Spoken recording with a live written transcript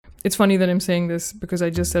it's funny that I'm saying this because I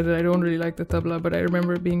just said that I don't really like the tabla, but I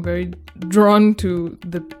remember being very drawn to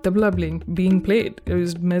the tabla being played. It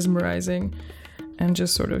was mesmerizing, and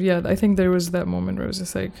just sort of, I think there was that moment where I was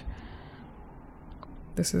just like,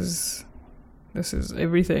 this is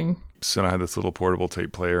everything. So I had this little portable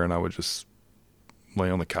tape player, and I would just lay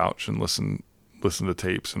on the couch and listen to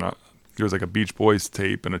tapes. And there was like a Beach Boys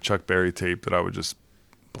tape and a Chuck Berry tape that I would just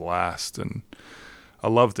blast, and I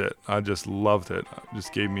loved it. I just loved it. It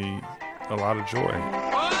just gave me a lot of joy.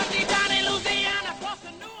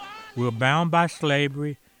 We're bound by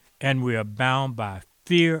slavery, and we are bound by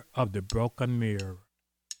fear of the broken mirror.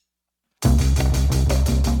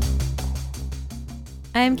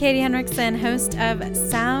 I'm Katie Henriksen, host of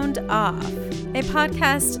Sound Off, a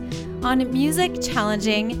podcast on music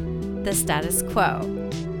challenging the status quo.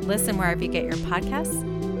 Listen wherever you get your podcasts,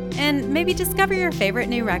 and maybe discover your favorite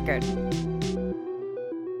new record.